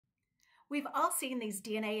We've all seen these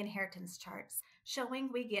DNA inheritance charts showing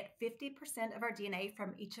we get 50% of our DNA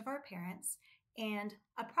from each of our parents and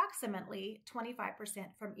approximately 25%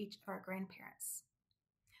 from each of our grandparents.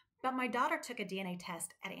 But my daughter took a DNA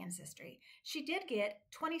test at Ancestry. She did get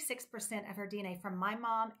 26% of her DNA from my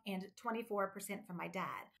mom and 24% from my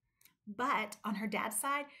dad. But on her dad's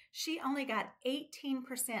side, she only got 18%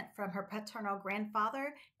 from her paternal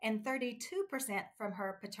grandfather and 32% from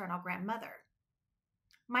her paternal grandmother.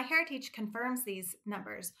 MyHeritage confirms these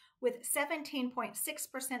numbers with 17.6%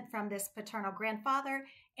 from this paternal grandfather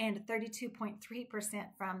and 32.3%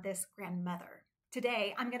 from this grandmother.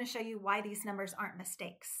 Today, I'm going to show you why these numbers aren't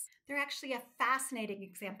mistakes. They're actually a fascinating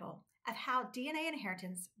example of how DNA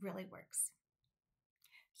inheritance really works.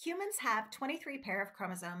 Humans have 23 pair of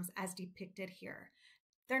chromosomes as depicted here.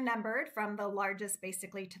 They're numbered from the largest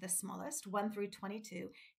basically to the smallest, 1 through 22.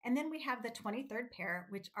 And then we have the 23rd pair,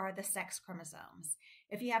 which are the sex chromosomes.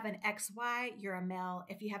 If you have an XY, you're a male.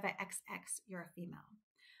 If you have an XX, you're a female.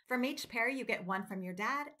 From each pair, you get one from your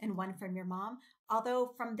dad and one from your mom.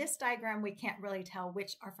 Although from this diagram, we can't really tell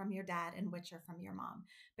which are from your dad and which are from your mom.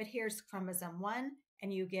 But here's chromosome 1,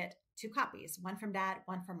 and you get 2 copies, one from dad,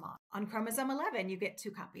 one from mom. On chromosome 11, you get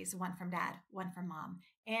 2 copies, one from dad, one from mom.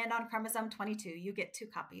 And on chromosome 22, you get 2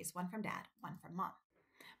 copies, one from dad, one from mom.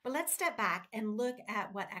 But let's step back and look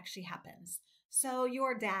at what actually happens. So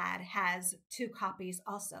your dad has 2 copies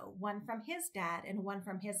also, one from his dad and one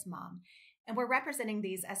from his mom. And we're representing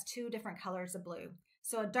these as 2 different colors of blue.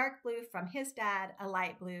 So a dark blue from his dad, a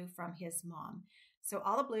light blue from his mom. So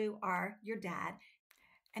all the blue are your dad.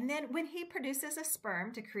 And then when he produces a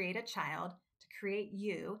sperm to create a child, to create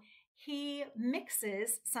you, he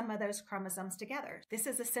mixes some of those chromosomes together. This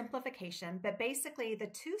is a simplification, but basically the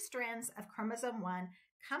 2 strands of chromosome 1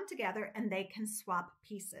 come together and they can swap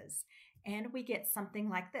pieces. And we get something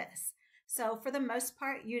like this. So for the most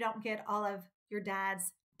part, you don't get all of your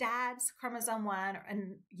dad's chromosome 1,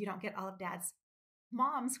 and you don't get all of dad's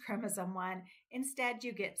mom's chromosome 1. Instead,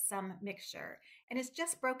 you get some mixture, and it's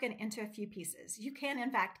just broken into a few pieces. You can,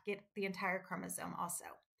 in fact, get the entire chromosome also.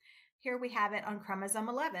 Here we have it on chromosome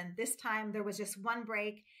 11. This time there was just 1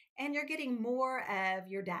 break, and you're getting more of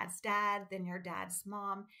your dad's dad than your dad's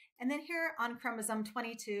mom. And then here on chromosome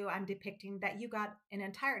 22, I'm depicting that you got an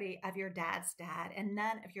entirety of your dad's dad and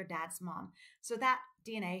none of your dad's mom. So that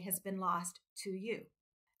DNA has been lost to you.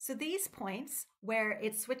 So these points where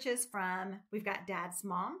it switches from, we've got dad's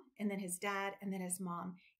mom and then his dad and then his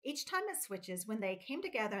mom. Each time it switches, when they came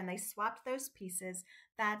together and they swapped those pieces,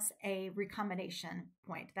 that's a recombination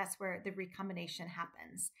point. That's where the recombination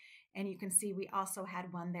happens. And you can see we also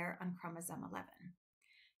had one there on chromosome 11.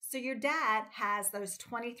 So your dad has those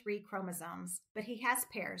 23 chromosomes, but he has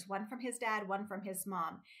pairs, one from his dad, one from his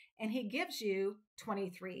mom, and he gives you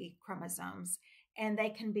 23 chromosomes. And they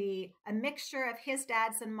can be a mixture of his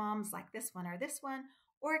dads and moms like this one,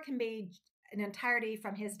 or it can be an entirety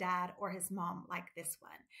from his dad or his mom like this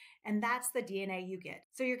one. And that's the DNA you get.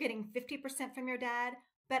 So you're getting 50% from your dad,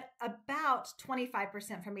 but about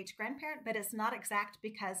 25% from each grandparent, but it's not exact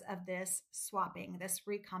because of this swapping, this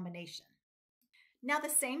recombination. Now the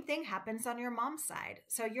same thing happens on your mom's side.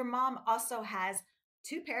 So your mom also has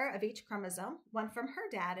 2 pair of each chromosome, one from her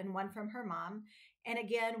dad and one from her mom. And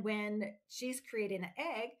again, when she's creating an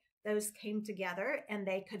egg, those came together and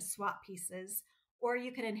they could swap pieces, or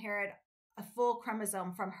you can inherit a full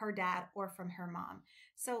chromosome from her dad or from her mom.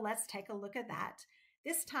 So let's take a look at that.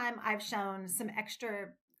 This time I've shown some extra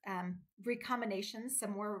recombinations,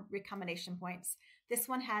 some more recombination points. This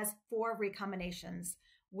one has 4 recombinations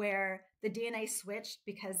where the DNA switched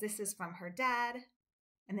because this is from her dad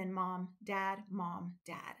and then mom, dad, mom,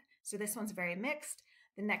 dad. So this one's very mixed.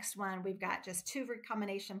 The next one, we've got just 2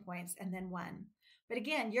 recombination points and then 1. But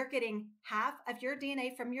again, you're getting half of your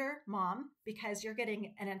DNA from your mom because you're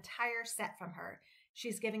getting an entire set from her.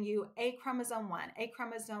 She's giving you a chromosome 1, a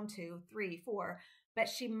chromosome 2, 3, 4, but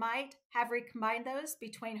she might have recombined those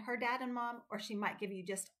between her dad and mom, or she might give you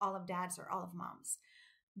just all of dad's or all of mom's.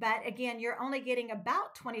 But again, you're only getting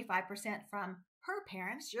about 25% from her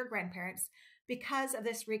parents, your grandparents, because of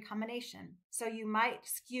this recombination. So you might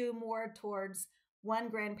skew more towards one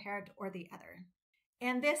grandparent or the other.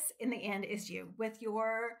 And this, in the end, is you with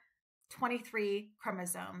your 23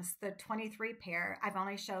 chromosomes, the 23 pair. I've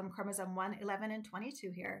only shown chromosome 1, 11, and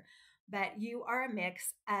 22 here, but you are a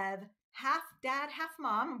mix of half dad, half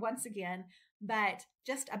mom, once again, but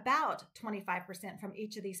just about 25% from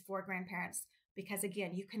each of these 4 grandparents, because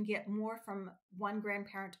again, you can get more from one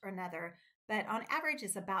grandparent or another, but on average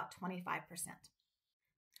is about 25%.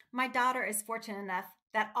 My daughter is fortunate enough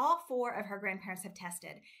that all 4 of her grandparents have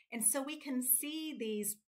tested. And so we can see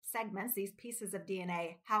these segments, these pieces of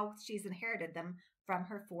DNA, how she's inherited them from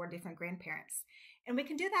her 4 different grandparents. And we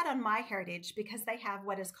can do that on MyHeritage because they have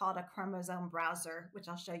what is called a chromosome browser, which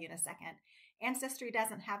I'll show you in a second. Ancestry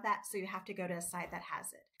doesn't have that, so you have to go to a site that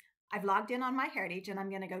has it. I've logged in on MyHeritage, and I'm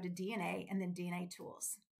going to go to DNA and then DNA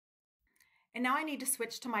Tools. And now I need to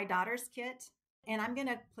switch to my daughter's kit, and I'm going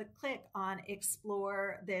to click on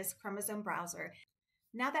Explore this chromosome browser.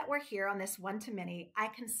 Now that we're here on this one-to-many, I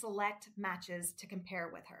can select matches to compare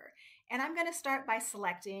with her. And I'm going to start by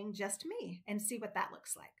selecting just me and see what that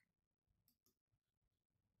looks like.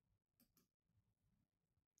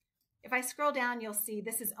 If I scroll down, you'll see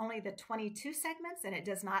this is only the 22 segments, and it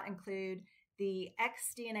does not include the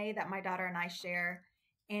X DNA that my daughter and I share.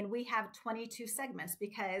 And we have 22 segments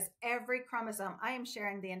because every chromosome, I am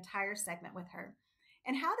sharing the entire segment with her.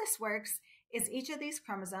 And how this works is each of these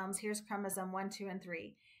chromosomes, here's chromosome 1, 2, and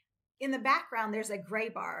 3. In the background, there's a gray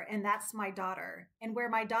bar, and that's my daughter. And where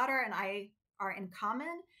my daughter and I are in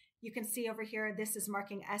common, you can see over here, this is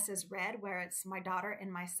marking S as red, where it's my daughter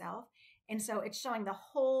and myself. And so it's showing the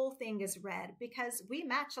whole thing is red because we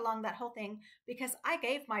match along that whole thing because I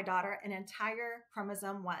gave my daughter an entire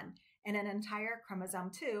chromosome 1 and an entire chromosome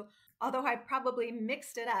 2, although I probably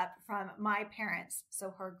mixed it up from my parents,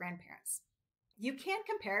 so her grandparents. You can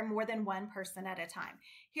compare more than one person at a time.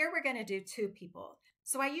 Here we're going to do 2 people.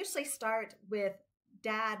 So I usually start with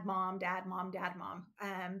dad, mom, dad, mom, dad, mom.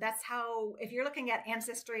 That's how, if you're looking at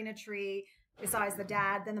ancestry in a tree, it's always the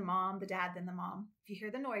dad, then the mom, the dad, then the mom. If you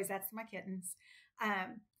hear the noise, that's my kittens.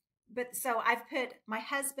 But so I've put my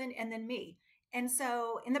husband and then me. And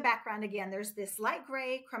so in the background, again, there's this light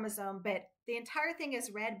gray chromosome, but the entire thing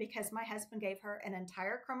is red because my husband gave her an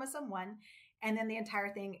entire chromosome 1. And then the entire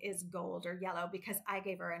thing is gold or yellow because I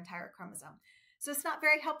gave her an entire chromosome. So it's not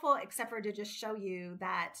very helpful except for to just show you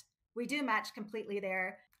that we do match completely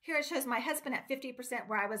there. Here it shows my husband at 50%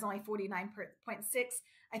 where I was only 49.6.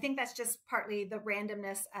 I think that's just partly the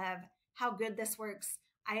randomness of how good this works.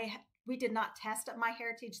 We did not test at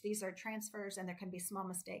MyHeritage. These are transfers and there can be small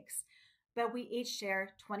mistakes. But we each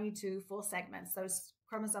share 22 full segments, those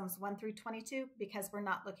chromosomes 1 through 22, because we're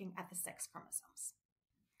not looking at the sex chromosomes.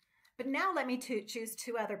 But now let me choose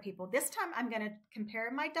 2 other people. This time I'm going to compare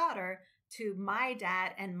my daughter to my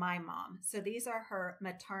dad and my mom. So these are her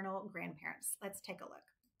maternal grandparents. Let's take a look.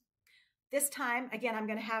 This time, again, I'm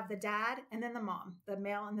going to have the dad and then the mom, the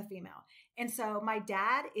male and the female. And so my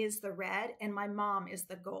dad is the red and my mom is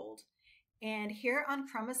the gold. And here on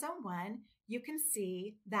chromosome 1, you can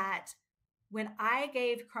see that when I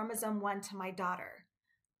gave chromosome 1 to my daughter,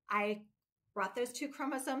 I brought those 2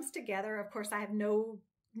 chromosomes together. Of course, I have no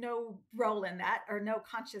role in that or no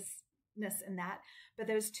consciousness in that, but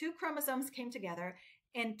those 2 chromosomes came together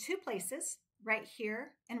in 2 places, right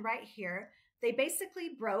here and right here. They basically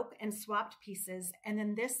broke and swapped pieces, and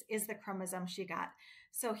then this is the chromosome she got.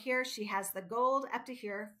 So here she has the gold up to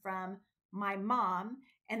here from my mom,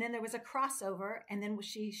 and then there was a crossover, and then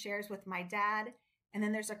she shares with my dad, and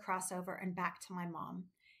then there's a crossover and back to my mom.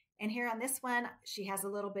 And here on this one, she has a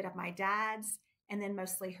little bit of my dad's, and then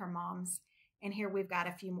mostly her mom's. And here we've got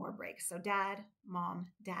a few more breaks. So dad,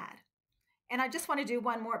 mom, dad. And I just want to do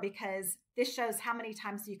one more because this shows how many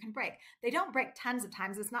times you can break. They don't break tons of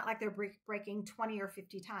times. It's not like they're breaking 20 or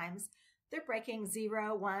 50 times. They're breaking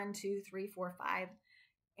 0, 1, 2, 3, 4, 5.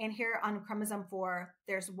 And here on chromosome 4,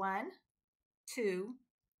 there's 1, 2,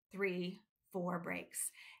 3, 4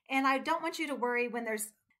 breaks. And I don't want you to worry when there's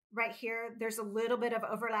right here, there's a little bit of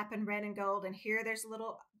overlap in red and gold. And here there's a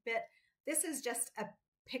little bit. This is just a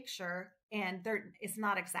picture and it's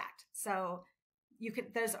not exact. So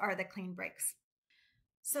those are the clean breaks.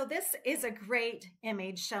 So this is a great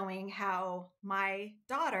image showing how my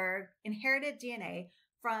daughter inherited DNA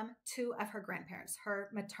from 2 of her grandparents, her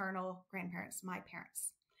maternal grandparents, my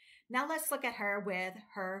parents. Now let's look at her with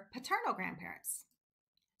her paternal grandparents.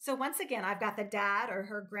 So once again, I've got the dad or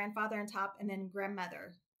her grandfather on top and then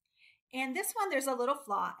grandmother. And this one, there's a little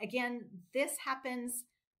flaw. Again, this happens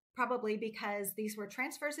probably because these were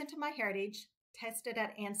transfers into MyHeritage, tested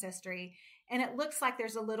at Ancestry, and it looks like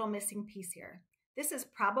there's a little missing piece here. This is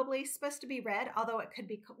probably supposed to be red, although it could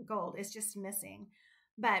be gold. It's just missing.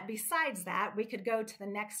 But besides that, we could go to the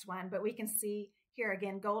next one, but we can see here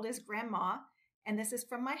again, gold is grandma, and this is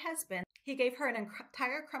from my husband. He gave her an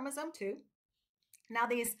entire chromosome 2. Now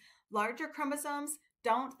these larger chromosomes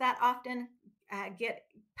don't that often get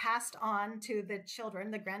passed on to the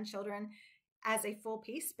children, the grandchildren, as a full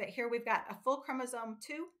piece, but here we've got a full chromosome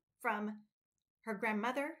 2 from her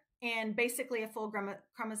grandmother and basically a full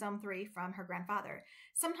chromosome 3 from her grandfather.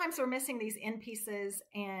 Sometimes we're missing these end pieces,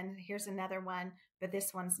 and here's another one, but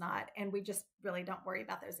this one's not, and we just really don't worry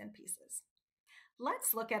about those end pieces.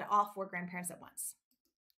 let's look at all 4 grandparents at once.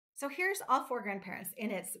 So here's all 4 grandparents,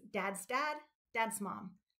 and it's dad's dad, dad's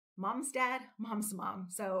mom, mom's dad, mom's mom.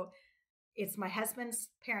 So it's my husband's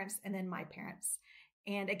parents and then my parents.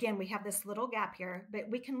 And again, we have this little gap here, but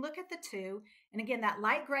we can look at the 2. And again, that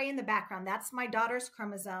light gray in the background, that's my daughter's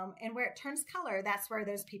chromosome. And where it turns color, that's where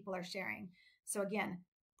those people are sharing. So again,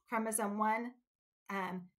 chromosome 1,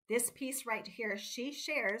 this piece right here, she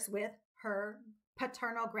shares with her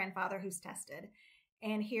paternal grandfather who's tested.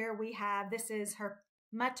 And here we have, this is her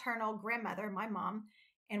maternal grandmother, my mom.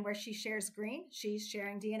 And where she shares green, she's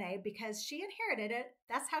sharing DNA because she inherited it.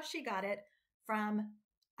 That's how she got it from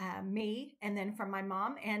me and then from my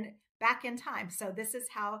mom and back in time. So this is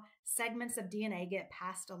how segments of DNA get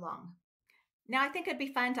passed along. Now, I think it'd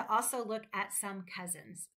be fun to also look at some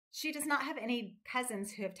cousins. She does not have any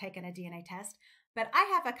cousins who have taken a DNA test, but I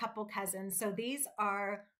have a couple cousins. So these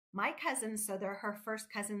are my cousins. So they're her first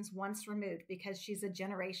cousins once removed because she's a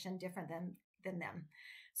generation different than them.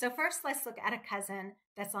 So first, let's look at a cousin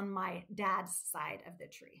that's on my dad's side of the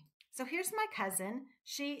tree. So here's my cousin.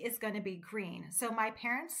 She is going to be green. So my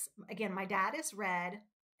parents, again, my dad is red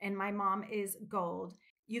and my mom is gold.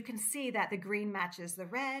 You can see that the green matches the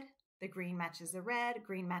red, the green matches the red,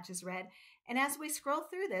 green matches red. And as we scroll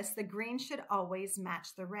through this, the green should always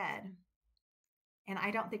match the red. And I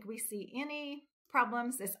don't think we see any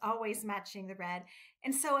problems. It's always matching the red.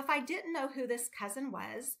 And so if I didn't know who this cousin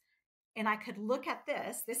was, and I could look at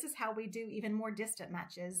this is how we do even more distant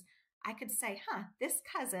matches. I could say, this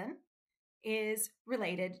cousin is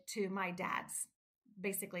related to my dad's.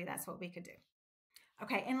 Basically, that's what we could do.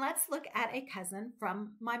 Okay, and let's look at a cousin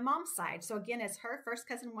from my mom's side. So again, it's her first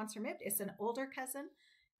cousin once removed. It's an older cousin,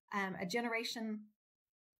 a generation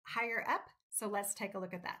higher up. So let's take a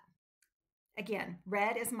look at that. Again,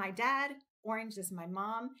 red is my dad, orange is my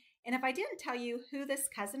mom. And if I didn't tell you who this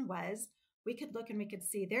cousin was, we could look and we could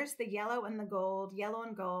see there's the yellow and the gold, yellow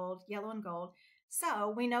and gold, yellow and gold. So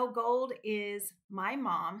we know gold is my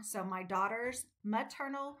mom, so my daughter's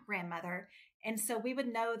maternal grandmother. And so we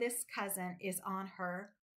would know this cousin is on her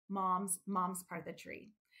mom's part of the tree.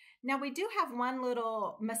 Now we do have one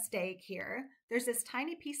little mistake here. There's this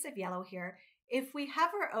tiny piece of yellow here. If we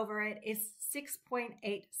hover over it, it's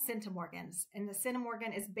 6.8 centimorgans. And the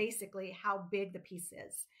centimorgan is basically how big the piece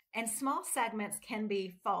is. And small segments can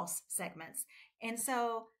be false segments. And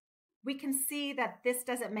so we can see that this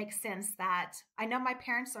doesn't make sense, that I know my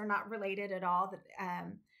parents are not related at all.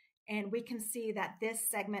 And we can see that this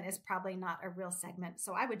segment is probably not a real segment.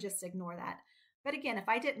 So I would just ignore that. But again, if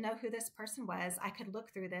I didn't know who this person was, I could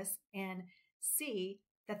look through this and see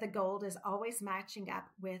that the gold is always matching up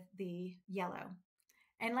with the yellow.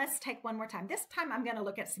 And let's take one more time. This time I'm going to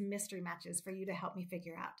look at some mystery matches for you to help me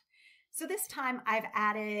figure out. So this time I've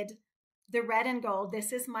added the red and gold.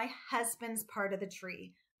 This is my husband's part of the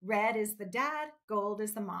tree. Red is the dad, gold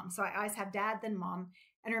is the mom. So I always have dad, then mom.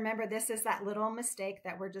 And remember, this is that little mistake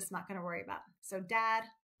that we're just not going to worry about. So dad,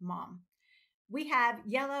 mom. We have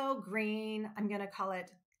yellow, green, I'm going to call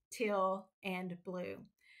it teal, and blue.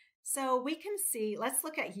 So we can see, let's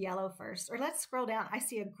look at yellow first, or let's scroll down. I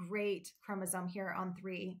see a great chromosome here on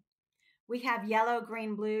 3. We have yellow,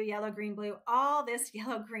 green, blue, yellow, green, blue. All this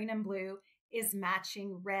yellow, green, and blue is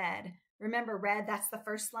matching red. Remember, red, that's the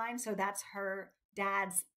first line. So that's her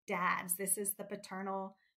dad's. This is the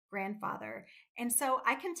paternal grandfather. And so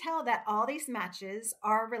I can tell that all these matches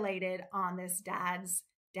are related on this dad's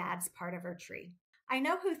part of her tree. I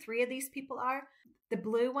know who 3 of these people are. The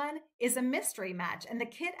blue one is a mystery match, and the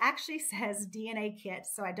kit actually says DNA kit,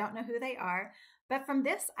 so I don't know who they are. But from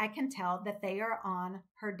this, I can tell that they are on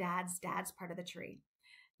her dad's part of the tree.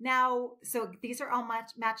 Now, so these are all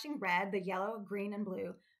matching red, the yellow, green, and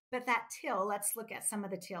blue. But that teal, let's look at some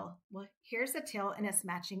of the teal. Well, here's a teal, and it's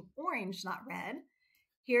matching orange, not red.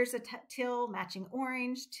 Here's a teal matching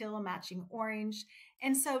orange, teal matching orange.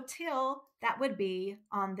 And so teal, that would be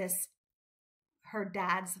on this, her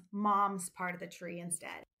dad's mom's part of the tree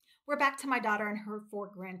instead. We're back to my daughter and her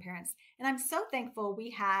 4 grandparents. And I'm so thankful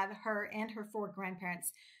we have her and her 4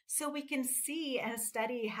 grandparents so we can see and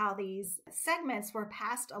study how these segments were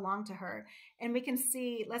passed along to her. And we can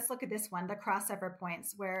see, let's look at this one, the crossover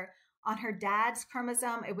points, where on her dad's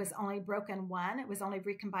chromosome, it was only broken 1. It was only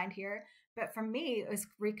recombined here. But for me, it was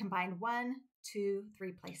recombined 1, 2,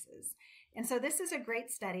 3 places. And so this is a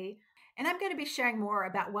great study. And I'm going to be sharing more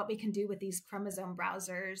about what we can do with these chromosome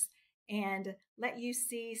browsers and let you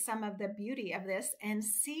see some of the beauty of this and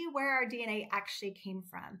see where our DNA actually came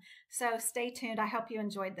from. So stay tuned. I hope you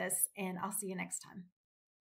enjoyed this, and I'll see you next time.